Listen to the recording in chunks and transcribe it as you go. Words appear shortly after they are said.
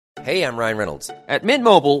Hey, I'm Ryan Reynolds. At Mint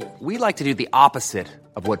Mobile, we like to do the opposite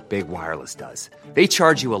of what Big Wireless does. They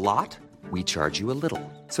charge you a lot, we charge you a little.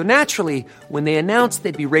 So naturally, when they announced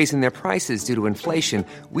they'd be raising their prices due to inflation,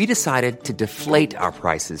 we decided to deflate our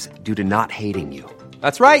prices due to not hating you.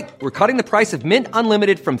 That's right. We're cutting the price of Mint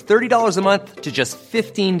Unlimited from $30 a month to just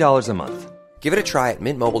 $15 a month. Give it a try at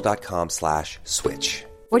mintmobile.com/switch.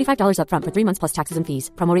 $45 up front for 3 months plus taxes and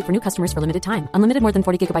fees. Promo rate for new customers for limited time. Unlimited more than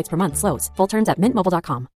 40 gigabytes per month. Slows full terms at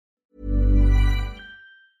mintmobile.com.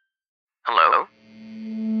 Hello?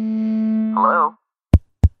 Hello?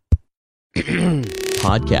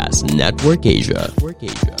 Podcast Network Asia.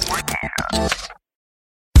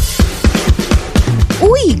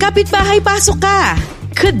 Uy, kapitbahay, pasok ka!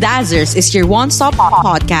 Kudazzers is your one-stop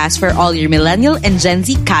podcast for all your millennial and Gen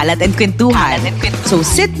Z kalat and kwentuhan. So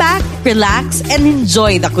sit back, relax, and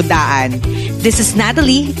enjoy the kudaan. This is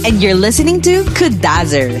Natalie, and you're listening to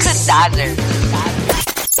Kudazzers.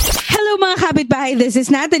 Hello mga kapitbahay, this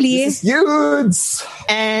is Natalie. This is Yudes.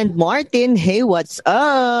 And Martin, hey, what's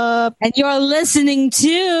up? And you're listening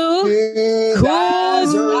to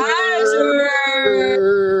Kudazzers.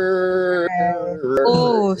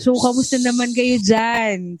 Oh, so kamusta naman kayo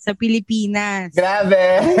dyan sa Pilipinas?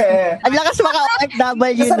 Grabe. Ang lakas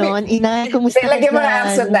maka-OFW nun. Ina, kumusta ka Lagyan mo ng dyan?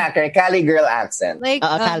 accent na, Cali girl accent. Like,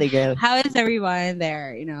 Cali girl. How is everyone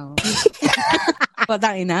there, you know?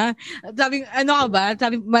 Patangina. Sabi, ano ka ba?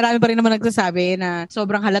 Sabi, marami pa rin naman nagsasabi na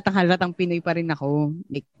sobrang halatang Pinoy pa rin ako.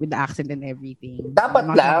 Like, with the accent and everything.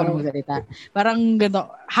 Dapat lang. Parang gano'n.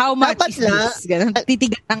 How much Dapat is this? Gano'n.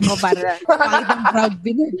 Titigatan ko para pakitang proud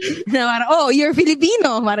Pinoy. Na parang, oh, you're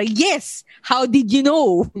Filipino. Parang, yes. How did you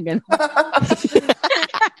know? Gano'n.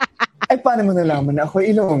 Ay, paano mo nalaman na ako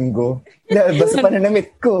Ilonggo? Basta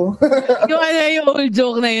pananamit ko. yung old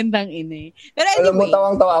joke na yun, tangina eh. Pero anyway. Alam mo,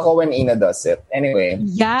 tawang-tawa ako when Ina does it. Anyway.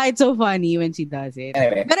 Yeah, it's so funny when she does it.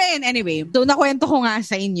 Anyway. Pero anyway, so nakwento ko nga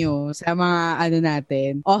sa inyo, sa mga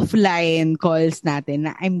offline calls natin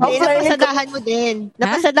na I'm Napasadahan mo din.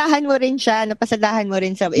 Napasadahan mo rin siya. Napasadahan mo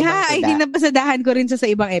rin sa ibang I think napasadahan ko rin sa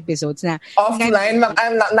ibang episodes na offline,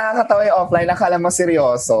 nakakatawa yung offline. Akala mo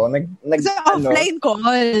seryoso. offline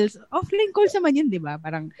calls. Offline calls naman yun, di ba?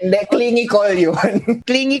 Parang hindi, clingy call yun.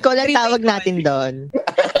 Clingy call ang tawag natin doon.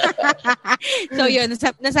 So yun,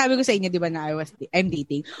 nasabi ko sa inyo, di ba, na I'm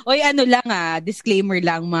dating. Oy, disclaimer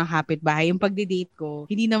lang mga kapitbahay, yung pagdi-date ko,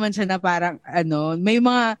 hindi naman siya na parang, may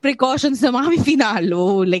mga precautions na mga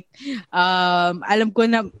finalo. Like, alam ko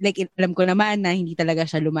naman na hindi talaga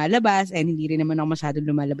siya lumalabas and hindi rin naman ako masyadong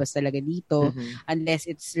lumalabas talaga dito unless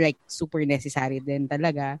it's like super necessary din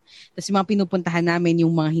talaga. Tapos yung mga pinupuntahan namin,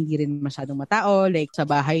 yung mga hindi rin masyadong matao, like sa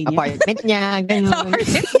bahay niya. Apartment niya, ganun.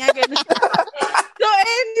 So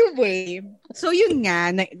anyway, so yun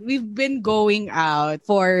nga, we've been going out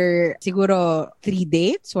for siguro 3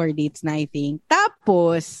 dates, 4 dates na I think.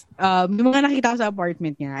 Tapos, yung mga nakita ko sa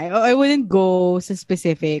apartment niya, I wouldn't go sa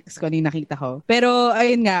specifics kung ano yung nakita ko. Pero,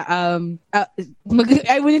 ayun nga,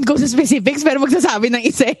 I wouldn't go sa specifics, pero magsasabi ng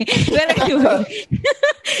isa eh. Pero anyway,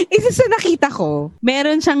 isa sa nakita ko,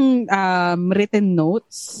 meron siyang written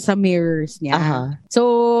notes sa mirrors niya. Uh-huh. So,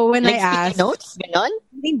 when like I asked... notes? Ganon?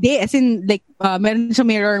 Hindi, as in, like, meron siyang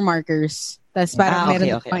mirror markers. Tapos parang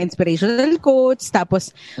meron mga inspirational quotes.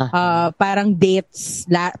 Tapos, parang dates,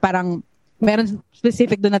 parang, meron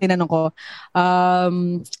specific doon na tinanong ko,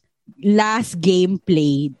 last game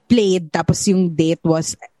played, tapos yung date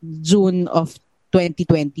was June of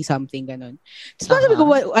 2020 something, ganun. Tapos sabi ko,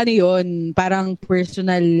 ano yun? Parang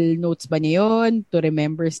personal notes ba niya yun? To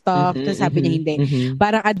remember stuff? Tapos sabi niya hindi.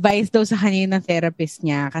 Parang advice daw sa kanya yun ng therapist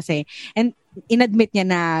niya. Kasi, and inadmit niya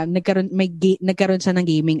na nagkaroon siya ng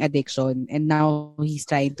gaming addiction and now he's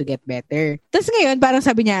trying to get better. Tapos ngayon, parang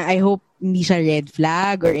sabi niya, I hope hindi siya red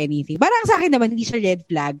flag or anything. Parang sa akin naman, hindi siya red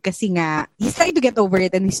flag kasi nga, he's trying to get over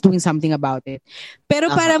it and he's doing something about it.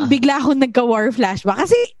 Pero parang bigla akong nagka-war flashback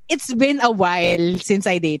kasi it's been a while since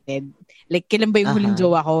I dated. Like, kailan ba yung huling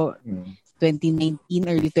jowa ko? 2019,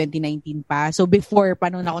 early 2019 pa. So, before pa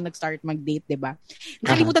noon ako nag-start mag-date, diba?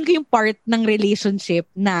 Nakalimutan ko yung part ng relationship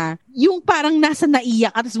na yung parang nasa naiyak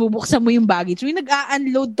at tapos bubuksan mo yung baggage. Yung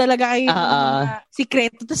nag-a-unload talaga kayo yung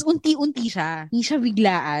sikreto. Tapos unti-unti siya. Hindi siya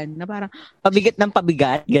biglaan. Na parang, pabigat ng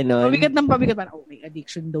pabigat, gano'n. Pabigat ng pabigat. Parang, may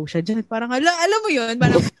addiction daw siya dyan. Parang, alam mo yun?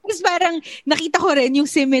 Parang, tapos parang, nakita ko rin yung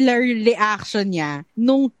similar reaction niya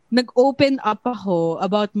nung nag-open up ako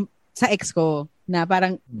about sa ex ko. Na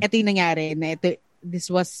parang, ito yung nangyari, na ito,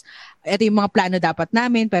 ito yung mga plano dapat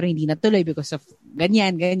namin, pero hindi natuloy because of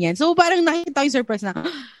ganyan. So, parang nakikita ko yung surprise na,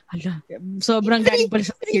 hala, sobrang galing pala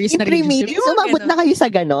sa serious na relationship. So, umabot na kayo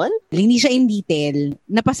sa ganon? Hindi siya in detail.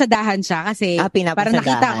 Napasadahan siya kasi parang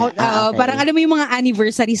nakita ko, okay. parang alam mo yung mga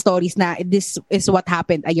anniversary stories na this is what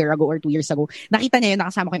happened a year ago or 2 years ago. Nakita niya yun,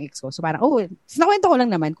 nakasama ko yung ex ko. So parang, nakwento ko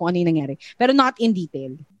lang naman kung ano yung nangyari. Pero not in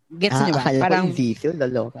detail. Gets niyo ba? Parang in detail,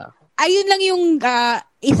 laloka. Ayun lang yung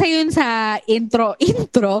isa yun sa intro,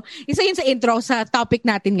 isa yun sa intro sa topic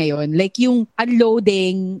natin ngayon. Like yung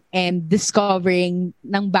unloading and discovering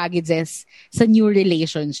ng baggages sa new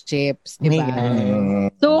relationships, di ba?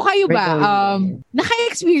 So kayo ba,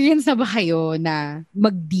 naka-experience na ba kayo na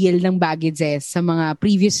mag-deal ng baggages sa mga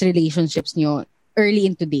previous relationships nyo early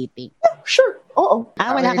into dating? Sure. Oo.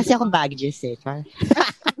 Wala kasi akong baggages eh.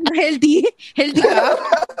 Healthy? Healthy ka?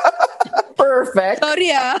 Perfect.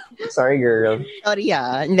 Sorry, girl.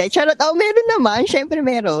 Hindi, charot. Meron naman. Siyempre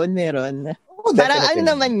meron. Parang ano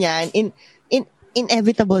naman yan,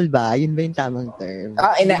 inevitable ba? Yun ba yung tamang term?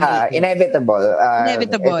 Inevitable.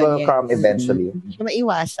 Inevitable, it will come eventually. Hindi ko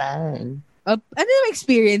maiwasan. Ano yung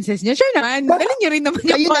experiences niyo? Sure naman. Galing niyo rin naman.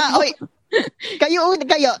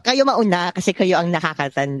 Kayo mauna kasi kayo ang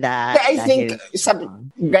nakakatanda. I think,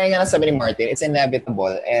 gaya nga sabi ni Martin, it's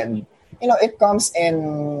inevitable and, it comes in,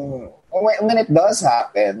 when it does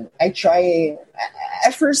happen, I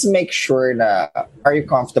first make sure na, are you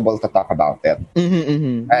comfortable to talk about it?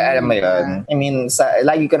 Alam mo yun? I mean,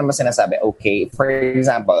 lagi ko naman sinasabi, okay, for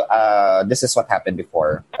example, this is what happened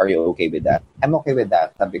before. Are you okay with that? I'm okay with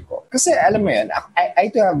that, sabi ko. Kasi alam mo yun, I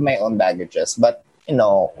do have my own baggages, but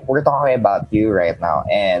we're talking about you right now,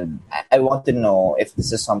 and I want to know if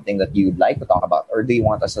this is something that you'd like to talk about, or do you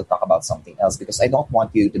want us to talk about something else? Because I don't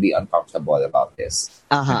want you to be uncomfortable about this.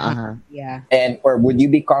 Yeah. And or would you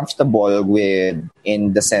be comfortable with,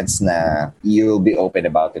 in the sense na you'll be open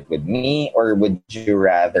about it with me, or would you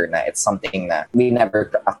rather na it's something na we never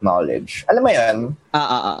acknowledge? Alam mo yun?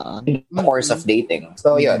 In the course of dating.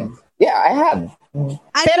 So yun. Yeah, I have.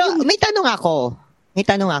 Pero may tanong ako.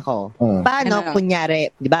 Paano,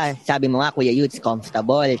 kunyari, di ba, sabi mo nga, Kuya Yudes,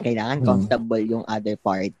 comfortable. Kailangan comfortable yung other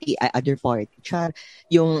party,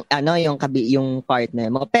 yung partner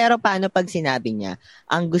mo. Pero paano pag sinabi niya,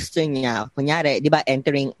 ang gusto niya, kunyari, di ba,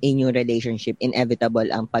 entering a new relationship, inevitable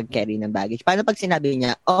ang pag-carry ng baggage. Paano pag sinabi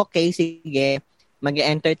niya, okay, sige,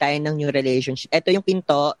 mag-enter tayo ng new relationship. Ito yung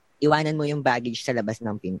pinto, iwanan mo yung baggage sa labas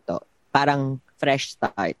ng pinto. Parang fresh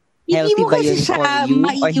start. Hindi mo kasi siya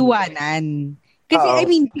maiiwanan. Kasi,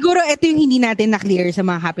 siguro ito yung hindi natin na-clear sa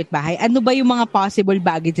mga kapitbahay. Ano ba yung mga possible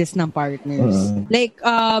baggages ng partners? Like,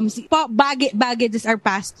 baggages are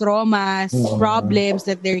past traumas, problems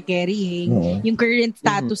that they're carrying, yung current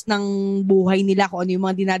status ng buhay nila, kung ano yung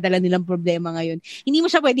mga dinadala nilang problema ngayon. Hindi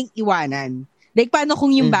mo siya pwedeng iwanan. Like, paano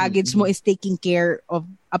kung yung baggage mo is taking care of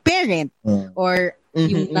a parent or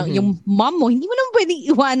yung mom mo, hindi mo naman pwedeng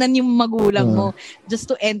iwanan yung magulang mo just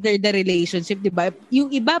to enter the relationship, di ba? Yung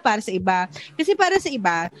iba para sa iba. Kasi para sa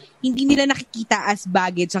iba, hindi nila nakikita as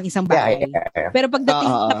baggage ang isang bagay. Yeah. Pero pagdating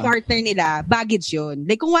sa partner nila, baggage yun.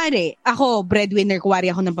 Like, kung wari, ako, breadwinner, kuwari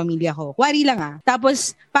ako ng pamilya ko. Kuwari lang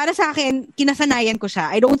Tapos, para sa akin, kinasanayan ko siya.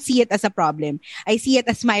 I don't see it as a problem. I see it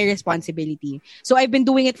as my responsibility. So, I've been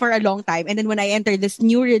doing it for a long time. And then when I enter this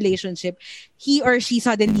new relationship, he or she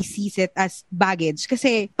suddenly sees it as baggage.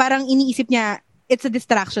 Kasi parang iniisip niya, it's a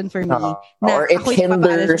distraction for me. Or it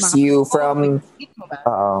hinders you from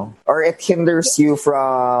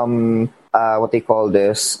what they call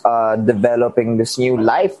this, developing this new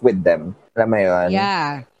life with them. Alam mo yun?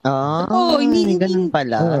 Yeah. Ganun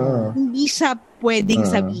pala. Hindi siya pwedeng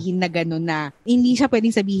sabihin na gano'n na, hindi siya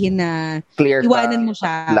pwedeng sabihin na clear iwanan mo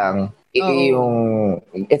siya. Lang.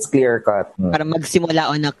 It's clear cut. Para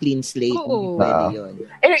magsimula on a clean slate. Pwede yun.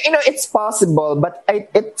 It's possible, but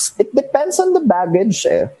it depends on the baggage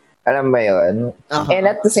Alam mo yun? And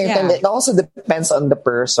at the same time, it also depends on the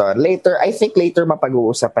person. I think later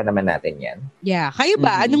mapag-uusapan naman natin yan. Yeah. Kayo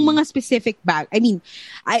ba? Anong mga specific bag? I mean,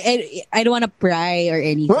 I don't wanna pry or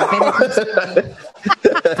anything. Pero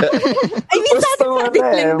I mean, sa atin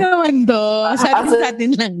lang naman to. Sa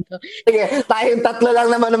atin lang to. Sige, tayong tatlo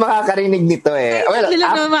lang naman ang makakarinig nito . Well,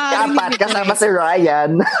 apat kasama si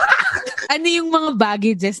Ryan. Ano yung mga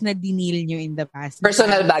baggages na dinil nyo in the past?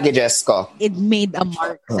 Personal baggages ko. It made a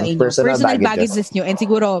mark sa inyo. Personal baggages nyo. And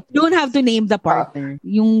siguro, you don't have to name the partner.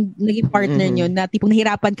 Yung naging partner nyo na tipong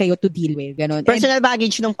nahirapan kayo to deal with. Ganon. Personal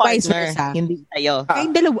baggage ng partner. Vice versa. Hindi tayo.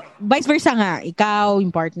 Kayong dalawa. Vice versa nga. Ikaw,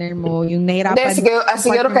 yung partner mo, yung nahirapan. Hindi,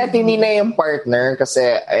 siguro kahit hindi na yung partner kasi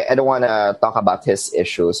I don't wanna talk about his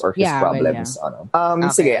issues or his problems. Well, yeah.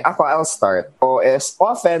 Okay. Sige, I'll start. Is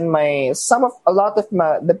often a lot of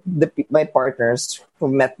my partners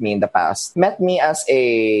who met me in the past met me as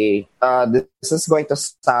a this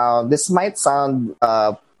might sound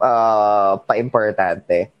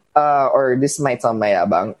pa-importante or this might sound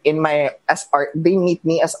mayabang they meet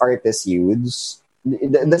me as artist youths.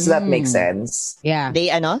 Does that make sense? Yeah.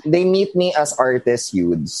 They meet me as artist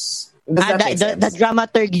youths. Does that make sense? The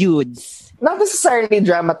dramaturg youths. Not necessarily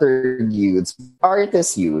dramaturg youths,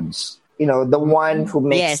 artist youths. You know, the one who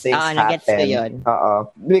makes things happen.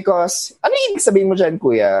 Because, ano yung ibig sabihin mo dyan,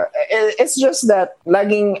 kuya? It's just that,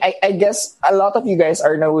 I guess, a lot of you guys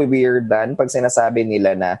are na-weirdan pag sinasabi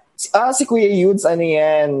nila na, si Kuya Yudes, ano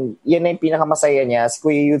yan? Yan na yung pinakamasaya niya. Si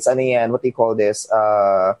Kuya Yudes, ano yan? What do you call this?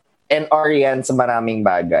 NR yan sa maraming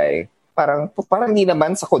bagay. Parang hindi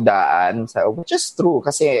naman sa kudaan. Which is true,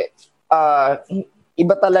 kasi,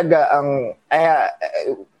 iba talaga ang,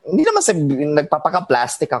 hindi naman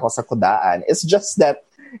nagpapaka-plastic ako sa kudaan. It's just that,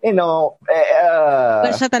 you know,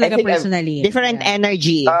 but siya talaga personally. Different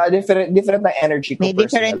energy. Different na energy ko. May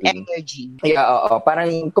different energy. Yeah,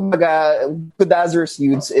 parang, kumbaga, Kudazers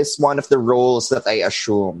Youths is one of the roles that I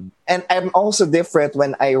assume. And I'm also different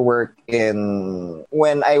when I work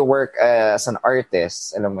as an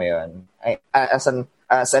artist. Alam mo yun? As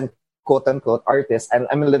an quote-unquote artist,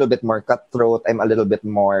 I'm a little bit more cutthroat. I'm a little bit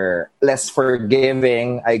less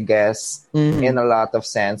forgiving, I guess, in a lot of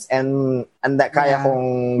sense. And kaya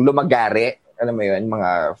kong lumagari, alam mo yun,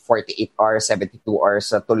 mga 48 hours, 72 hours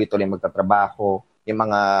sa tuloy-tuloy magtatrabaho. Yung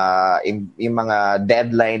mga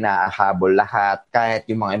deadline na habol lahat, kahit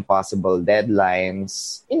yung mga impossible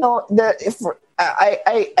deadlines. You know,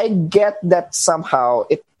 I get that somehow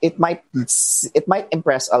it might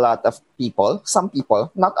impress a lot of people. Some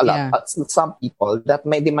people, not a lot, but some people that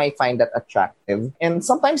they might find that attractive. And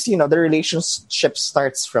sometimes, you know, the relationship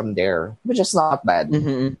starts from there, which is not bad.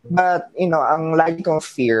 Mm-hmm. But, you know, ang lagi kong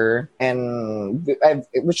fear and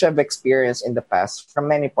which I've experienced in the past from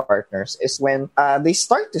many partners is when they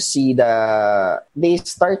start to see that,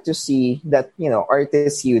 you know,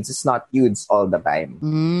 artist youths is not youths all the time.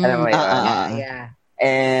 Alam mo yun? Yeah.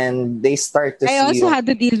 And they start to see... I also had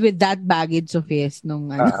to deal with that baggage of his nung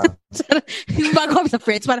yung bago kami sa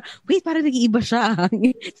friends, parang, wait, parang nag-iiba siya.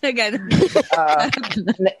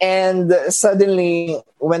 And suddenly,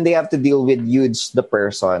 when they have to deal with Yudes the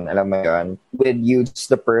person, alam mo yun, with Yudes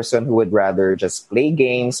the person who would rather just play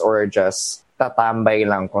games or just tatambay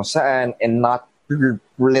lang kung saan and not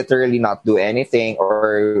literally not do anything,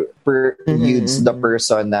 or Yudes the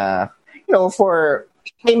person na, you know, for...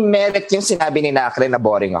 May merit yung sinabi ni Nakre na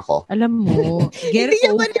boring ako. Alam mo, get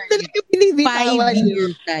over it. 5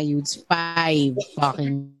 years na, Yudes. 5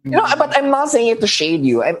 fucking... You know, but I'm not saying it to shade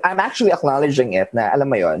you. I'm actually acknowledging it na, alam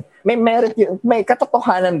mo yon, may merit yun, may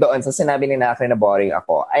katotohanan doon sa sinabi ni Nakre na boring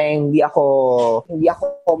ako. Ay, hindi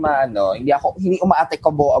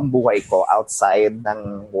umaatikobo ang buhay ko outside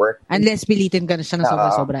ng work. Unless pilitin ka na siya ng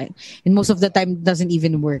sobra-sobra. And most of the time, it doesn't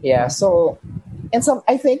even work. Yeah, so... And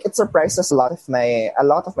I think it surprises a lot of my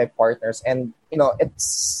partners, and you know,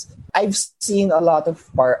 I've seen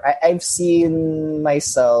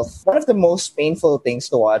myself. One of the most painful things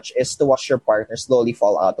to watch is to watch your partner slowly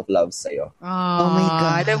fall out of love sa'yo. Oh my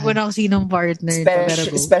God, alam mo na kung sinong partner.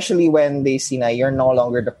 Especially when they see na you're no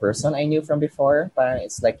longer the person I knew from before. Parang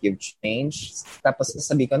it's like you've changed. Tapos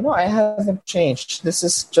sabi ko, no, I haven't changed. This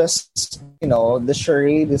is just, you know, the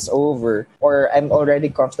charade is over. Or I'm already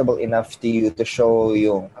comfortable enough to you to show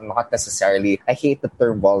yung, not necessarily, I hate the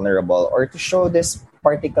term vulnerable, or to show this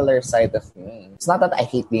particular side of me. It's not that I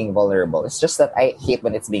hate being vulnerable. It's just that I hate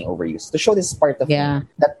when it's being overused. To show this part of me,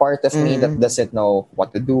 that part of me that doesn't know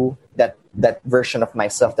what to do, that version of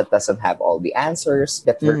myself that doesn't have all the answers,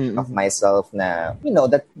 that version of myself na, you know,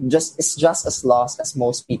 that is just as lost as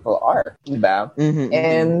most people are. Diba?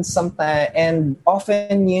 And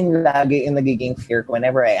often yun lagi yung nagiging fear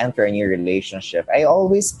whenever I enter a new relationship. I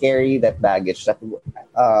always carry that baggage that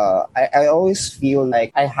I always feel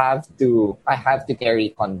like I have to carry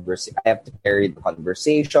the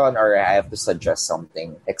conversation, or I have to suggest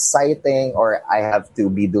something exciting, or I have to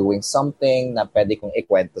be doing something na pwede kong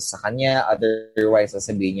ikwento sa kanya. Otherwise,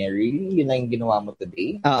 sasabihin niya, really? Yun na yung ginawa mo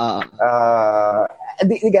today?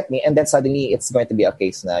 You get me? And then suddenly, it's going to be a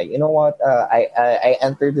case na, you know what? I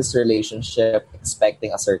entered this relationship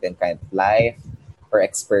expecting a certain kind of life or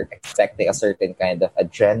expecting a certain kind of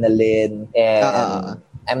adrenaline. And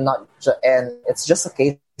I'm not... And it's just a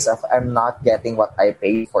case of I'm not getting what I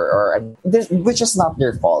paid for, which is not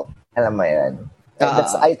their fault. Alam mo yan.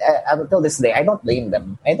 Until this day, I don't blame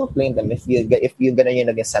them. I don't blame them if you gonna yun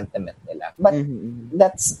naging sentiment nila. But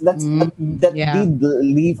that did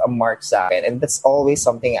leave a mark sa akin, and that's always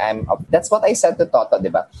something that's what I said to Toto, di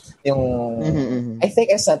ba? I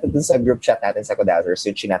think I sent it sa group chat natin sa Kodazers,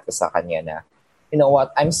 yung chinat ko sa kanya na, you know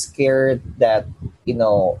what, I'm scared that,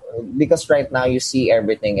 because right now you see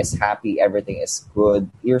everything is happy, everything is good,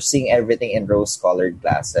 you're seeing everything in rose-colored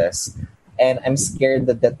glasses. And I'm scared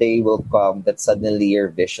that the day will come that suddenly your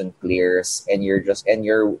vision clears and your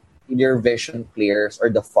vision clears, or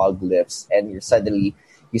the fog lifts, and suddenly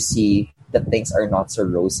you see that things are not so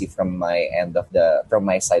rosy from my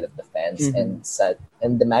side of the fence,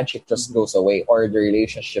 and the magic just goes away, or the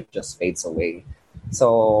relationship just fades away.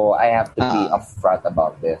 So I have to be upfront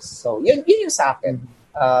about this. So yun yung sa akin.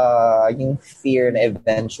 Yung fear na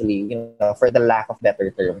eventually, for the lack of better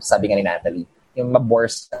terms, sabi nga ni Natalie, yung mabore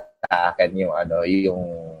sa akin yung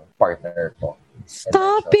partner ko.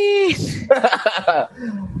 Stop it!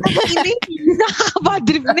 Hindi,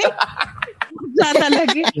 nakakabadrip na eh.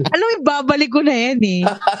 Talaga. Alam mo, babalik ko na yan eh.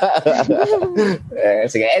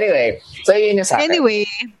 Sige, anyway. So, yun yung sa akin. Anyway,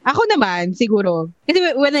 ako naman, siguro.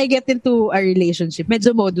 Kasi when I get into a relationship,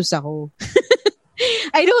 medyo modus ako.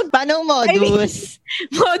 Paano modus?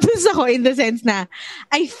 Modus ako in the sense na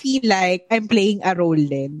I feel like I'm playing a role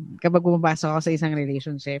din kapag pumapasok ako sa isang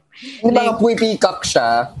relationship. Hindi ba pumipick-up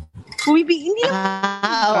siya? Hindi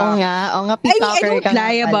oo nga. I don't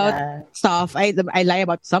lie about stuff. I lie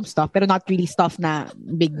about some stuff, pero not really stuff na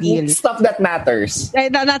big deal. Stuff that matters.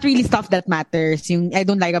 Not really stuff that matters. I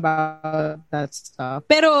don't lie about that stuff.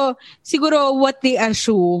 Pero siguro what they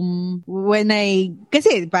assume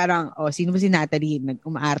kasi parang, sino ba si Natalie?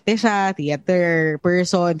 Umaarte siya, theater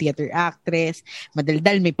person, theater actress,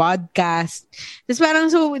 madaldal, may podcast. Tapos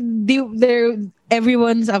parang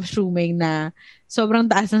everyone's assuming na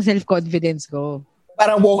sobrang taas ng self-confidence ko.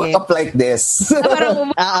 Parang woke up like this.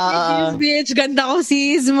 Parang bitch, ganda ko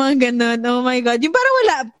sis, mga ganun. Oh my God. Yung parang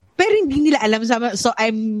wala, pero hindi nila alam. So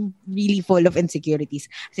I'm really full of insecurities.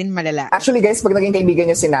 As in, malala. Actually guys, pag naging kaibigan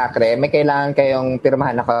niyo si Nacre, may kailangan kayong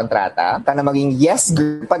pirmahan na kontrata. Kana maging yes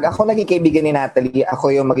girl. Pag ako naging kaibigan ni Natalie,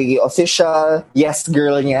 ako yung magiging official yes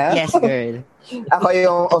girl niya. Yes girl. Ako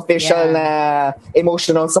yung official na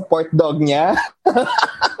emotional support dog niya.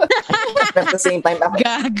 At the same time,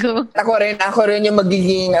 ako rin yung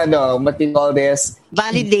magiging, what do you call this?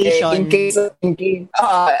 Validation. In case,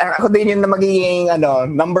 ako din yung na magiging,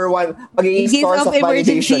 number one, magiging source of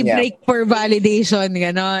validation niya. Break for validation,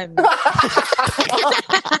 ganon.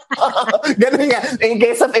 Ganon nga. In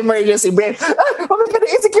case of emergency break,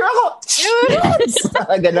 insecure ako.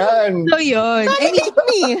 Ganon. So yun.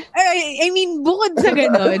 I mean, bukod sa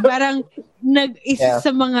ganon, parang isa sa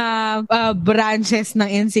mga branches ng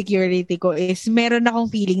insecurity ko is meron akong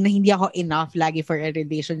feeling na hindi ako enough lagi for a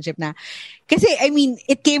relationship na. Kasi, I mean,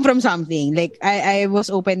 it came from something. Like, I was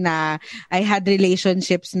open na I had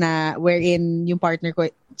relationships na wherein yung partner ko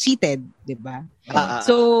cheated, di ba?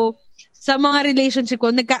 So, sa mga relationship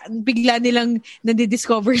ko, bigla nilang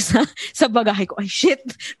nadi-discover sa bagahe ko, ay shit,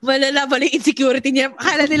 malala pala yung insecurity niya.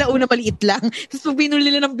 Akala nila una maliit lang. Tapos pag binuli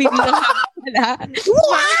nila ng bibilang pala,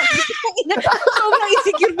 sobrang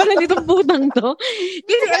insecure pala nitong putang to.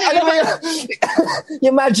 Kasi, alam mo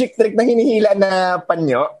yung magic trick na hinihila na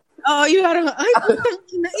panyo? Yung parang, ay, putang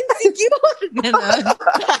ina, insecure. Ganon.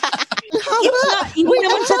 Hindi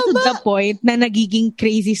naman siya to the point na nagiging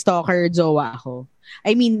crazy stalker jowa ako.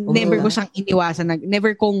 I mean, never ko siyang iniwasan.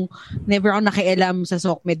 Never ako nakialam sa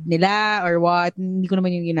SOCMED nila or what. Hindi ko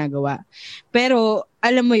naman yung ginagawa. Pero,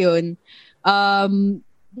 alam mo yun,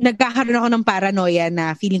 nagkakaroon ako ng paranoia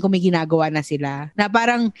na feeling ko may ginagawa na sila. Na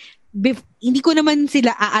parang, hindi ko naman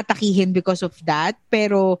sila aatakihin because of that.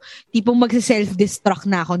 Pero, tipong magsa-self-destruct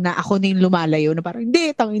na ako na yung lumalayo. Na parang,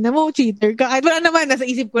 hindi, tangina mo, cheater ka. Ay, wala naman, nasa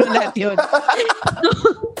isip ko na lahat yun.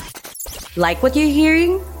 Like what you're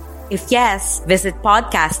hearing? If yes, visit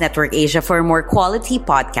Podcast Network Asia for more quality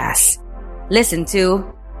podcasts. Listen to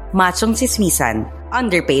Machong Chismisan,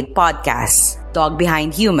 Underpaid Podcasts, Dog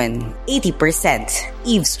Behind Human, 80%,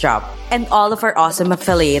 Eavesdrop, and all of our awesome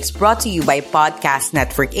affiliates brought to you by Podcast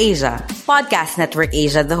Network Asia. Podcast Network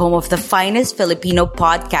Asia, the home of the finest Filipino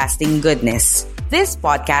podcasting goodness. This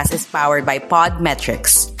podcast is powered by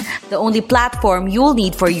Podmetrics. the only platform you'll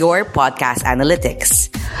need for your podcast analytics.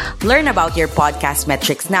 Learn about your podcast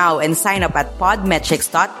metrics now and sign up at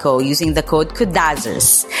podmetrics.co using the code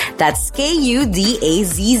KUDAZZERS. That's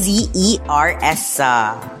KUDAZZERS.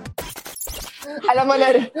 Alam mo,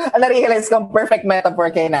 na-realize ko, perfect metaphor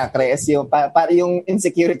kay Nakre is yung, yung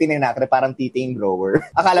insecurity ni Nakre, parang titing grower.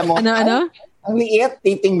 Akala mo, ano? Ang liit,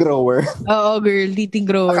 titing grower. Oo, girl, titing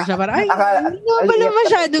grower siya. Parang, hindi naman pala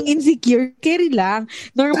masyadong insecure. Carry lang.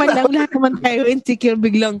 Normal lang. Lahat naman tayo insecure.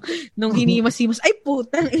 Biglang, nung hinimas-himas, ay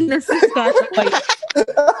putang, inasis ka.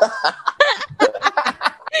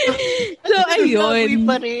 So, ayun. Ang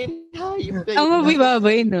pa rin. Ang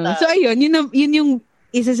mabay-babay, no? So, ayun. Yun yung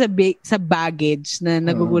isa sa baggage na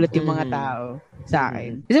nagugulat yung mga tao sa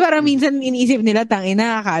akin. Kasi parang minsan iniisip nila,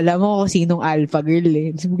 tangina, akala mo kung sinong alpha girl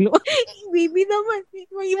eh. So, baby naman,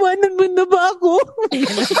 maiwanan mo na ba ako?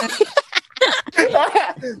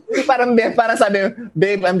 Parang sabi,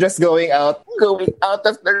 babe, I'm just going out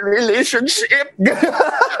of the relationship.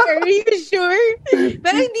 Are you sure?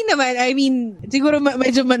 Pero hindi naman, I mean, siguro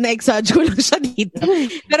medyo na-exage ko lang siya dito.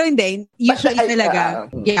 Pero hindi, usually talaga.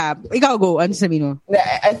 Yeah, ikaw go, ano sabihin mo?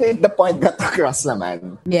 I think the point got across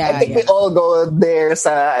naman. Yeah, I think we all go there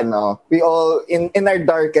sa, we all, in our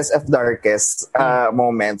darkest of darkest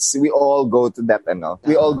moments, we all go to that,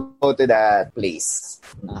 we all go to that place.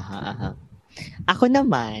 Ako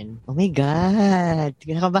naman, oh my God,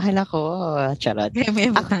 kinakabahan ako. Charot.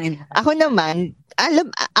 Ako naman,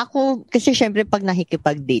 ako, kasi syempre pag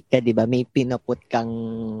nakikipag-date ka, di ba, may pinuput kang,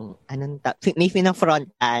 may pinafront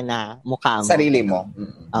na mukha mo. Sarili mo.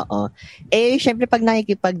 Oo. Syempre pag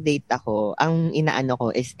nakikipag-date ako, ang inaano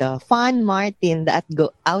ko is the fun Martin, the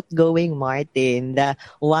outgoing Martin, the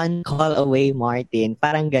one call away Martin.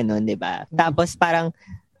 Parang ganun, di ba? Tapos parang,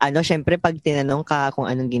 syempre pag tinanong ka kung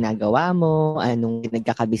anong ginagawa mo, anong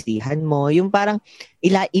nagkakabisihan mo, yung parang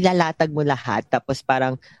ilalatag mo lahat, tapos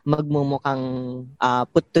parang magmumukhang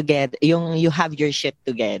put together, yung you have your shit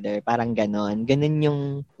together, parang ganon. Ganon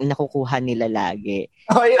yung nakukuha nila lagi.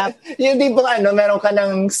 Oh, yung tipong meron ka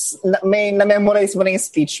may na-memorize mo na yung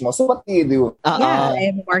speech mo. So what do you do? Yeah,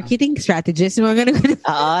 I'm marketing strategist. Mga ganon.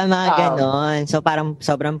 Oo, mga ganon. So parang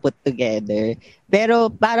sobrang put together. Pero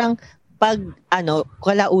parang pag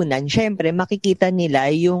kalaunan, syempre makikita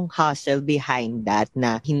nila yung hustle behind that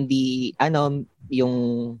na hindi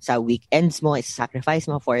yung sa weekends mo is sacrifice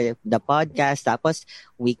mo for the podcast, tapos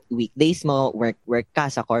weekdays mo work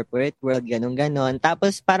ka sa corporate world, ganon.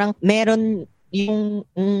 Tapos parang meron yung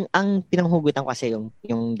ang pinanghugutan kasi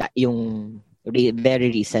yung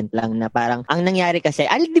very recent lang na parang ang nangyari kasi,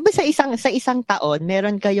 di ba sa isang taon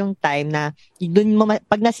meron kayong time na dun mo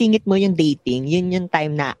pag nasingit mo yung dating, yun yung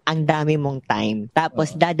time na ang dami mong time.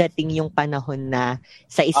 Tapos dadating yung panahon na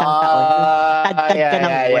sa isang taon tad-tad ka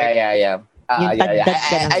ng work.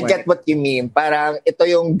 I get what you mean. Parang ito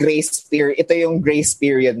yung grace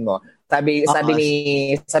period mo. Sabi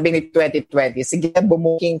ni 2020, sige,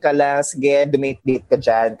 bumuking ka lang, sige, dumate-date ka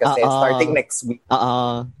dyan kasi starting next week.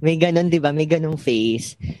 May ganun, di ba? May ganung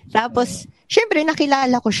phase. Tapos, syempre,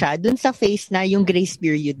 nakilala ko siya dun sa phase na yung grace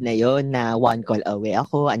period na yon na one call away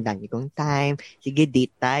ako, ang dami kong time, sige,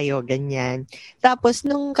 date tayo, ganyan. Tapos,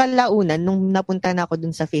 nung kalaunan, nung napunta na ako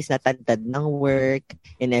dun sa phase na tad-tad ng work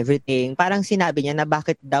and everything, parang sinabi niya na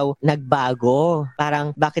bakit daw nagbago.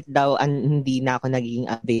 Parang bakit daw hindi na ako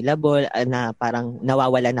naging available, na parang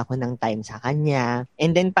nawawalan ako ng time sa kanya.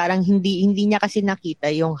 And then parang hindi niya kasi nakita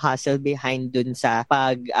yung hustle behind dun sa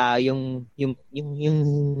pag yung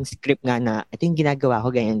script nga na ito yung ginagawa ko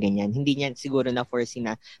ganyan. Hindi niya siguro na foresee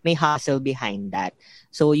na may hustle behind that.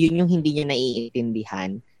 So yun yung hindi niya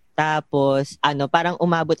naiintindihan. Tapos parang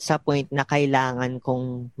umabot sa point na kailangan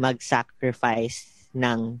kong mag-sacrifice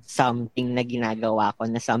ng something na ginagawa ko,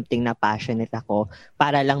 na something na passionate ako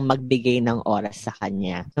para lang magbigay ng oras sa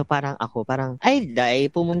kanya. So parang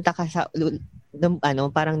pumunta ka sa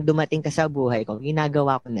parang dumating ka sa buhay ko,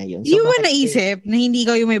 ginagawa ko na yun. So, hindi mo naisip na hindi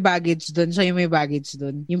ikaw yung may baggage doon, siya yung may baggage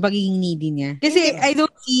doon, yung pagiging needy niya. Kasi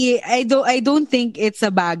I don't think it's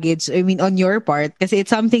a baggage, I mean, on your part, kasi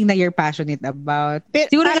it's something na you're passionate about. Pero,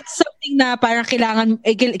 siguro it's something na parang kailangan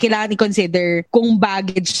i-consider kung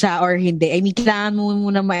baggage siya or hindi. I mean, kailangan mo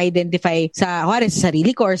muna ma-identify sa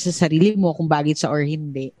sarili ko or sa sarili mo kung baggage siya or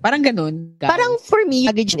hindi. Parang ganun. Parang for me,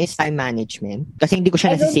 baggage is time management. Kasi hindi ko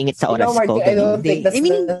siya nasisingit sa oras ko. I don't think that's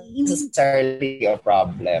necessarily a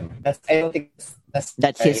problem. I don't think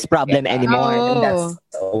that's his problem anymore. Oh. That's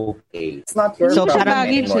okay. It's not your So, problem parang-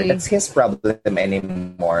 anymore. eh. That's his problem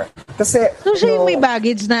anymore. Kasi, So, siya yung no, may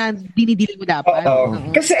baggage na dinidili mo dapat.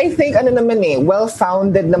 Oo. Kasi I think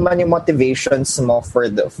well-founded naman yung motivations mo for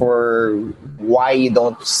why you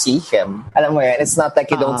don't see him. Alam mo yan, it's not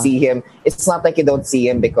like you don't see him. It's not like you don't see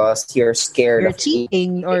him because you're scared You're of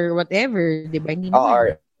cheating or whatever, di ba? Hindi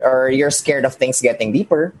naman. or you're scared of things getting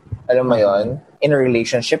deeper. Alam mo yon, in a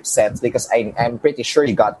relationship sense, because I'm pretty sure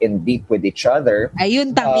you got in deep with each other.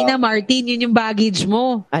 Ayun, tangina Martin, yun yung baggage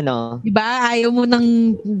mo. Ano? Diba? Ayaw mo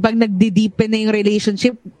nang pag nagdi-deepen na yung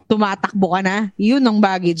relationship, tumatakbo ka na. Yun ang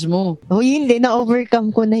baggage mo. Oh, hindi.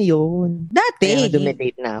 Na-overcome ko na yun. Dati. Kaya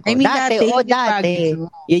dumedate na ako. I mean, dati, yun yung dati. baggage mo.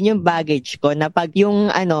 Yun yung baggage ko na pag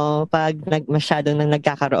masyadong nang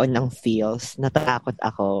nagkakaroon ng feels, natatakot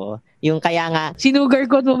ako. Yung kaya nga, Sinugar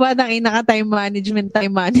ko mo ba ng time management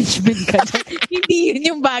ka dyan? Hindi yun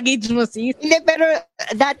yung baggage mo, sis. hindi, pero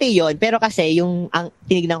dati yon. Pero kasi, ang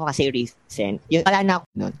tinignan ko kasi recent, yun, wala na ako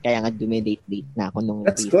nun. Kaya nga dumedate na ako nung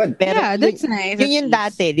That's recent. good. Pero Yeah, that's nice. Yun yung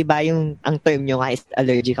dati, di ba? Ang term nyo nga is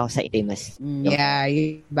allergic ako sa itimas. Yeah,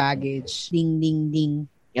 yung baggage. Ding, ding, ding.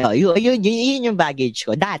 Yun yung baggage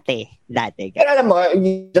ko. Dati. Pero alam mo,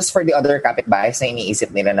 just for the other kapitbahay na iniisip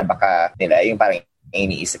nila na baka nila, yung parang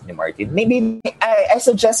iniisip ni Martin, maybe I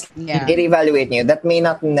suggest i-evaluate nyo. That may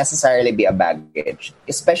not necessarily be a baggage.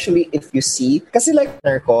 Especially if you see, kasi like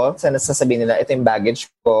ko, sasabihin nila, ito yung baggage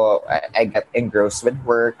ko, I get engrossed with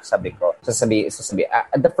work, sabi ko,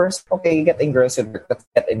 the first, okay, get engrossed with work, let's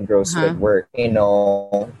get engrossed with work. You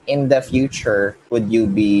know, in the future, would you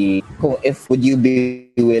be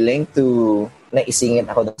willing to naisingit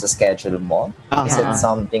ako sa schedule mo? Is it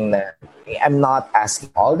something na I'm not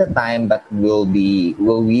asking all the time, but will we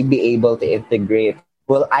be able to integrate?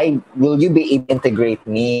 Will you be able to integrate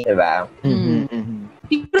me? Diba?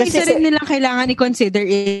 Pero isa rin nilang kailangan i-consider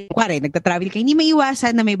nagta-travel ka, hindi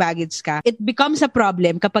maiwasan na may baggage ka. It becomes a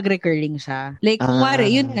problem kapag recurring siya. Like,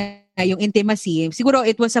 yun nga, yung intimacy. Siguro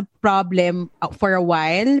it was a problem for a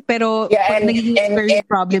while, pero pag nagiging recurring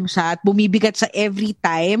problem siya at bumibigat sa every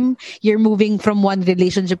time you're moving from one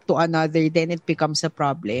relationship to another, then it becomes a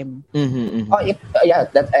problem.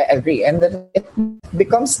 That I agree. And then it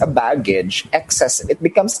becomes a baggage, it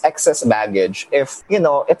becomes excess baggage if,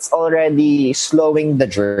 it's already slowing the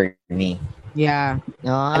journey. Yeah.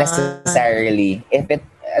 Unnecessarily. If it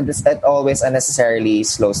always unnecessarily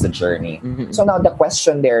slows the journey. So now the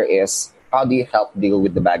question there is, how do you help deal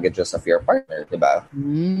with the baggages of your partner, diba?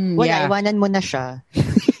 Wala, iwanan mo na siya.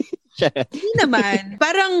 Hindi naman.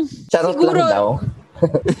 Parang, charot siguro, lang daw.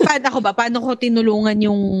 Paano ko tinulungan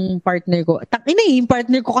yung partner ko? Yung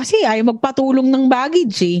partner ko kasi ayaw magpatulong ng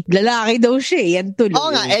baggage eh. Lalaki daw siya yan tuloy. Oo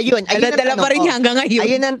nga, ayun. Dala pa rin niya hanggang ngayon.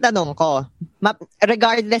 Ayun ang tanong ko.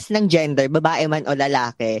 Regardless ng gender, babae man o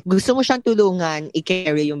lalaki, gusto mo siyang tulungan,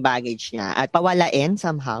 i-carry yung baggage niya at pawalain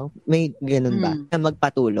somehow? May ganun ba? Na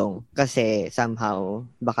magpatulong? Kasi somehow,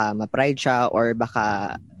 baka ma-pride siya or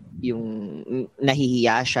baka yung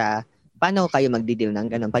nahihiya siya. Paano kayo magdi-deal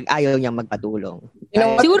ng ganun pag ayaw niyang magpatulong?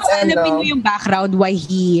 Siguro alamin mo yung background why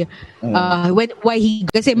he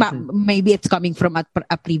kasi maybe it's coming from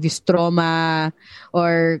a previous trauma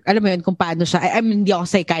or alam mo yun kung paano siya. Hindi ako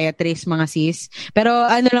psychiatrist mga sis, pero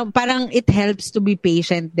parang it helps to be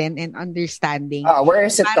patient then and understanding. Where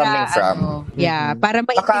is it coming from? Para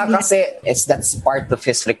maintindihan. Kasi that's part of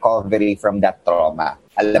his recovery from that trauma.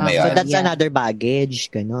 Alam mo yun? So that's another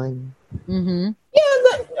baggage, ganun.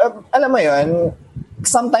 Alam mo yun,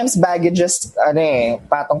 sometimes baggages,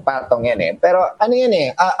 patong-patong yan eh. Pero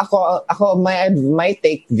ako my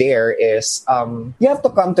take there is, you have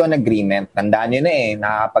to come to an agreement. Tandaan nyo na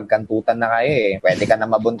nakapagkantutan na kayo eh. Pwede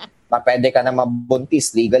ka na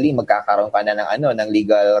mabuntis legally, magkakaroon ka na ng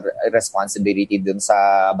legal responsibility dun sa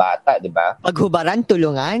bata, di ba? Paghubaran,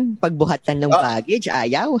 tulungan, pagbuhatan ng baggage,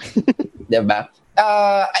 ayaw. Di ba?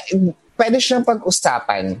 Pwede siyang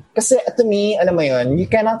pag-usapan. Kasi to me, alam mo yun, you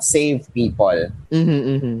cannot save people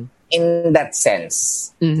in that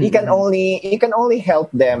sense. You can only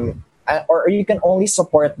help them or you can only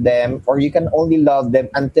support them or you can only love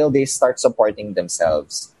them until they start supporting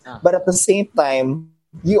themselves. But at the same time,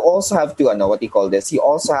 you also have to, you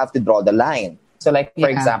also have to draw the line. So like,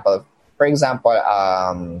 for example, meron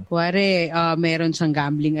siyang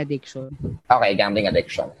gambling addiction. Okay, gambling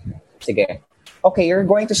addiction. Sige. Okay, you're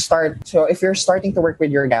going to start. So if you're starting to work with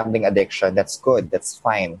your gambling addiction, that's good. That's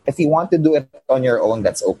fine. If you want to do it on your own,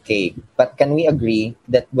 that's okay. But can we agree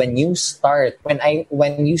that when you start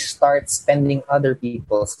spending other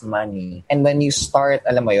people's money, and when you start,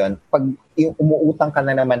 alam mo yun, pag yung umuutang ka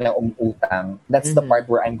na naman ng umuutang, that's the part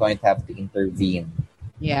where I'm going to have to intervene.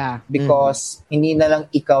 Yeah. Because hindi na lang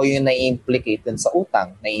ikaw yung na-implicate din sa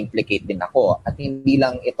utang, na-implicate din ako. At hindi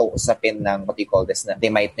lang ito usapin ng what you call this na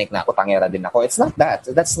they might think na utangera din ako. It's not that.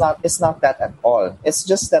 It's not that at all. It's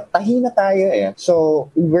just that tahi na tayo eh.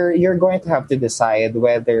 So, you're going to have to decide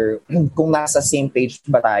whether kung nasa same page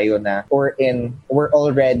ba tayo na we're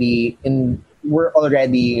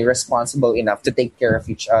already responsible enough to take care of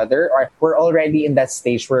each other, or we're already in that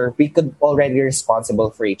stage where we could already be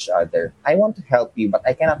responsible for each other. I want to help you, but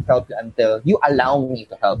I cannot help you until you allow me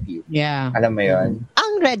to help you. Yeah. Alam mo yun?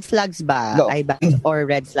 Ang red flags ba No. ay or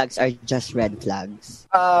red flags are just red flags?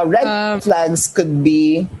 Red flags could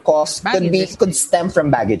stem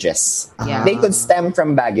from baggages. Yeah. They could stem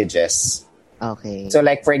from baggages. Okay. So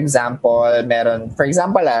like for example,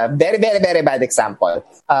 very, very, very bad example.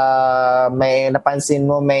 May napansin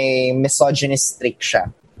mo may misogynist streak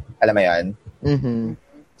siya. Alam mo yun? Mm-hmm.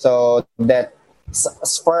 So that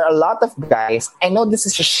for a lot of guys, I know this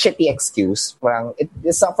is a shitty excuse. For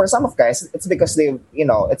some of guys, it's because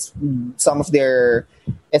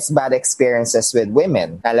it's bad experiences with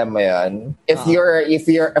women. Alam mo yun? If you're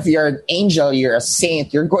an angel, you're a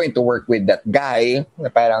saint, you're going to work with that guy. Na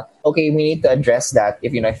parang, okay, we need to address that.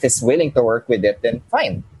 If he's willing to work with it, then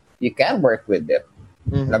fine. You can work with it.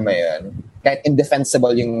 Mm-hmm. Alam mo yun? Kahit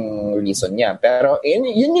indefensible yung reason niya. Pero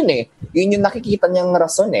yun eh. Yun yung nakikita niyang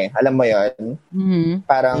rason eh. Alam mo yun? Mm-hmm.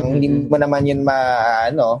 Parang hindi mo naman yun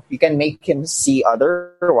you can make him see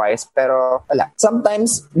otherwise, pero wala.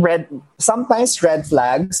 Sometimes red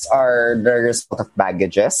flags are the result of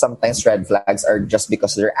baggages. Sometimes red flags are just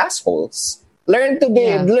because they're assholes. Learn to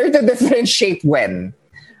differentiate when.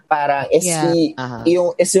 Parang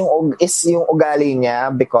yung ugali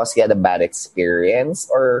niya because he had a bad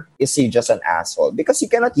experience, or is he just an asshole? Because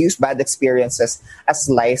you cannot use bad experiences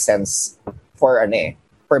as license for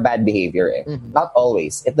bad behavior eh. Mm-hmm. Not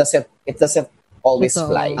always. It doesn't always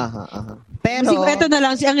fly. Pero kasi ito na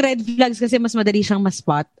lang, ang red flags kasi mas madali siyang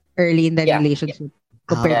ma-spot early in the relationship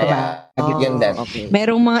compared to baggage. Yun din. Okay.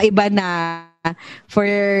 Merong mga iba na for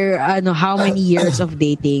how many years of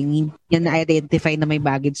dating, yan na-identify na may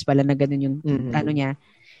baggage pala na ganun yung niya,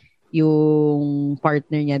 yung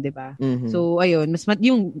partner niya, 'di ba? Mm-hmm. So ayun, mas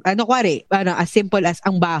yung as simple as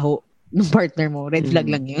ang baho ng partner mo, red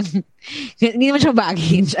flag lang yun. Hindi naman siya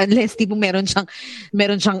baggage unless tipo meron siyang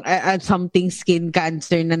something skin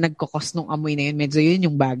cancer na nagkokos nung amoy na yun. Medyo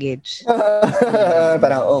yun yung baggage.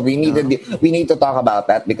 Parang we need to talk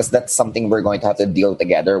about that because that's something we're going to have to deal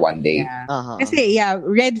together one day. Yeah. Kasi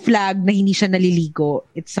red flag na hindi siya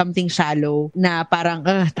naliligo. It's something shallow na parang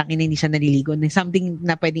tangin na hindi siya naliligo. Na something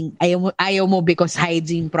na pwedeng ayaw mo because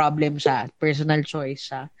hygiene problem siya. Personal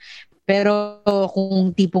choice siya. Pero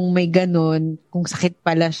kung tipong may ganun, kung sakit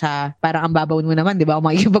pala siya, parang ang babaw mo naman, di ba?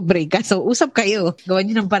 Makikipag-break ka. So, usap kayo.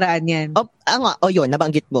 Gawan nyo ng paraan yan. Yun,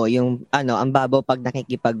 nabanggit mo, yung ang babaw pag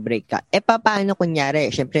nakikipag-break ka. Paano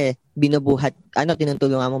kunyari, syempre,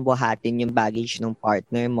 tinutulungan mong buhatin yung baggage ng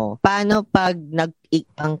partner mo. Paano pag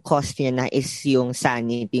ang cost niya na is yung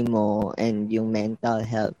sanity mo and yung mental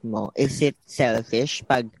health mo? Is it selfish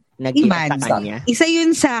pag nag-iba sa kanya? Isa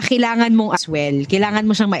yun sa kailangan mong as well. Kailangan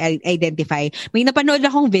mo siyang ma-identify. May napanood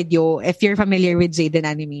akong video, if you're familiar with Zayden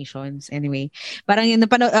Animations. Anyway, parang yun,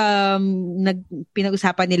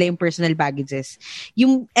 pinag-usapan nila yung personal baggages.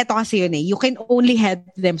 Eto kasi yun you can only help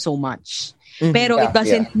them so much. Mm-hmm. Pero it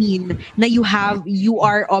doesn't mean na you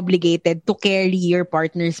are obligated to carry your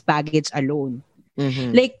partner's baggage alone.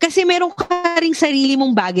 Mm-hmm. Like, kasi meron ka ring sarili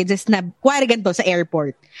mong baggages na, kuwari ganito, sa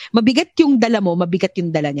airport. Mabigat yung dala mo, mabigat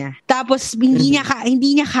yung dala niya. Tapos, hindi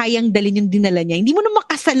niya kayang dalhin yung dinala niya. Hindi mo na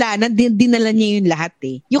makasalanan, dinala niya yung lahat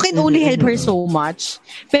eh. You can only help her so much.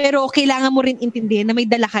 Pero, kailangan mo rin intindihin na may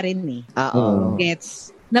dala ka rin eh.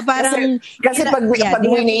 Gets? Na parang... Kasi pag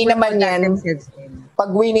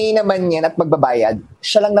winay naman yan at magbabayad,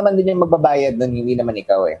 siya lang naman din yung magbabayad nun, hindi naman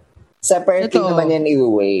ikaw eh. Separately naman yan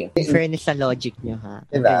i-weigh. Fairness sa logic niyo, ha?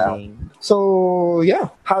 Diba? So, yeah.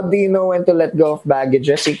 How do you know when to let go of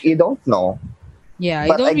baggages? You don't know. Yeah,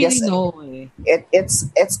 but I don't really know. It's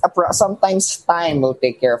sometimes time will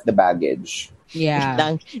take care of the baggage. Yeah.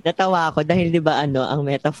 Natawa ako dahil 'di ba ang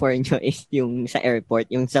metaphor nyo is yung sa airport,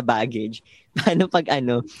 yung sa baggage. Paano pag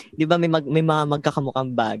 'di ba may mga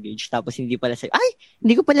magkakamukhang baggage tapos hindi pala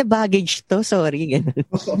hindi ko pala baggage to, sorry, ganun.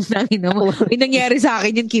 May nangyari sa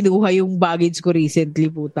akin yung kinuha yung baggage ko recently,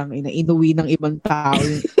 putang ina, inuwi ng ibang tao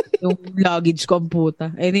yung luggage ko, ang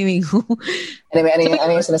puta. Anyway,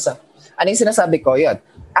 ano yung sinasabi ko? Yun.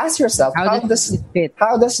 Ask yourself, how does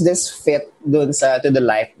this fit dun to the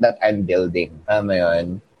life that I'm building?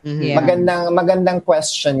 Yun? Yeah. Magandang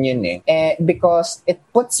question yun eh. Because it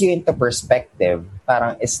puts you into perspective.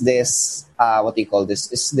 Parang, is this, what do you call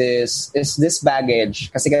this? Is this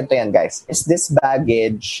baggage, kasi ganito yan guys, is this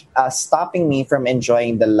baggage stopping me from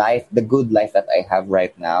enjoying the good life that I have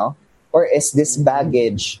right now? Or is this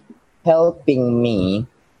baggage helping me,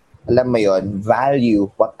 alam mo yun,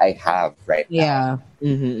 value what I have right now? Yeah.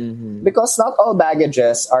 Because not all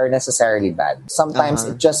baggages are necessarily bad. Sometimes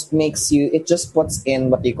it just puts in,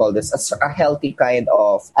 what do you call this, a healthy kind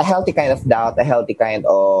of doubt, a healthy kind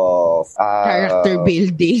of character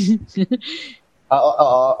building.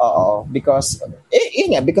 Because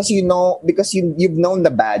you've known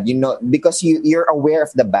the bad, because you're aware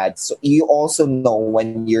of the bad, so you also know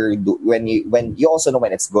when you also know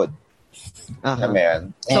when it's good.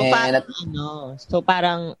 So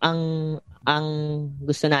parang ang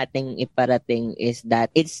gusto nating iparating is that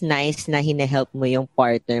it's nice na hine-help mo yung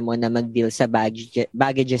partner mo na mag-deal sa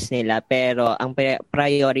baggages nila, pero ang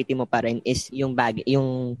priority mo pa rin is yung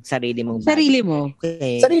sarili mong baggage. Sarili mo.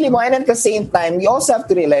 Okay. Sarili mo, and at the same time, you also have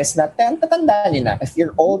to realize na tatandaan nyo na, if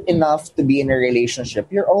you're old enough to be in a relationship,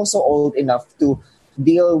 you're also old enough to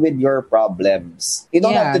deal with your problems. You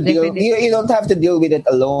don't have to deal. You don't have to deal with it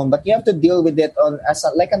alone, but you have to deal with it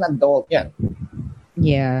like an adult.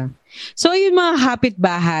 Yeah. So, yun mga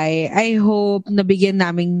kapitbahay, I hope nabigyan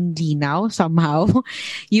naming linaw somehow.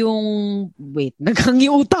 Nagkang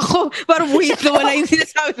yung utak ko. Parang wala yung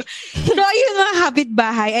sinasabi ko. So, yun mga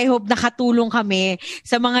kapitbahay, I hope nakatulong kami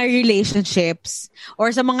sa mga relationships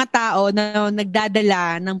or sa mga tao na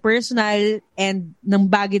nagdadala ng personal and ng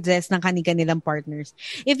baggages ng kanilang partners.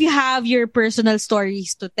 If you have your personal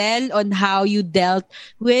stories to tell on how you dealt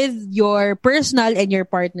with your personal and your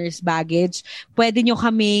partner's baggage, pwede nyo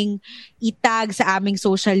kaming itag sa aming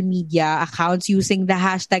social media accounts using the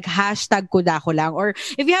hashtag #kudakulang. Or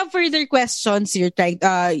if you have further questions,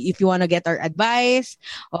 if you want to get our advice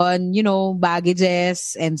on,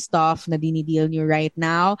 baggages and stuff na dinideal nyo right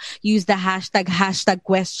now, use the hashtag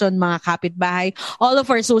question mga kapitbahay. All of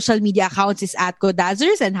our social media accounts is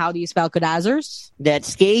 @Kudazzers. And how do you spell Kudazzers?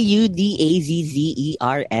 That's KUDAZZERS.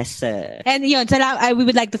 And yun, we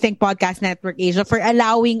would like to thank Podcast Network Asia for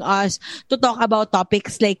allowing us to talk about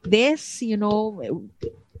topics like this.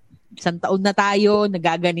 Isang taon na tayo,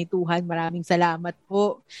 nagaganituhan. Maraming salamat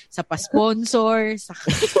po sa pa-sponsor, sa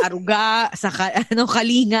Aruga, sa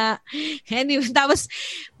Kalinga. Anyway, tapos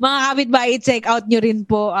mga kapitbahay, check out nyo rin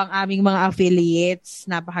po ang aming mga affiliates.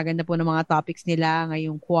 Napakaganda po ng mga topics nila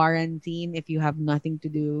ngayong quarantine. If you have nothing to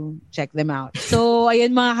do, check them out. So,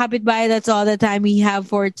 ayun mga kapitbahay, that's all the time we have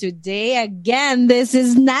for today. Again, this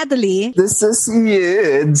is Natalie. This is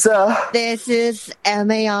Yids. This is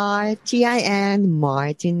MARTIN,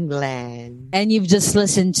 Martin Glenn. And you've just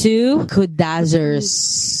listened to Kudazzers.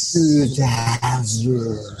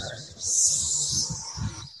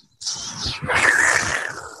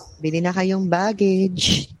 Bili na kayong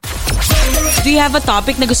baggage. Do you have a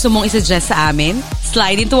topic na gusto mong isuggest sa amin?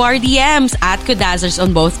 Slide into our DMs @Kudazzers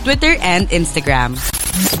on both Twitter and Instagram.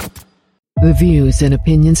 The views and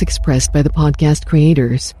opinions expressed by the podcast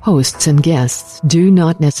creators, hosts, and guests do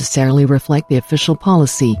not necessarily reflect the official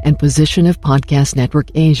policy and position of Podcast Network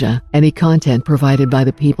Asia. Any content provided by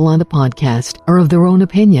the people on the podcast are of their own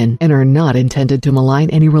opinion and are not intended to malign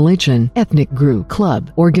any religion, ethnic group, club,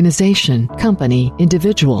 organization, company,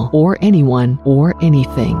 individual, or anyone or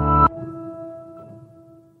anything.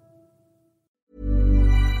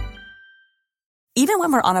 Even when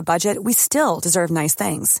we're on a budget, we still deserve nice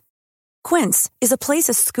things. Quince is a place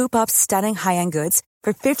to scoop up stunning high-end goods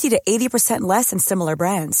for 50 to 80% less than similar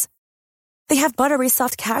brands. They have buttery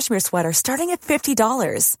soft cashmere sweaters starting at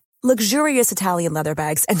 $50, luxurious Italian leather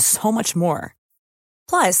bags, and so much more.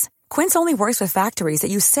 Plus, Quince only works with factories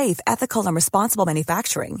that use safe, ethical, and responsible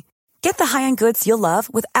manufacturing. Get the high-end goods you'll love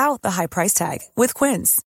without the high price tag with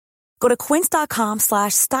Quince. Go to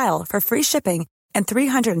quince.com/style for free shipping and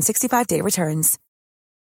 365-day returns.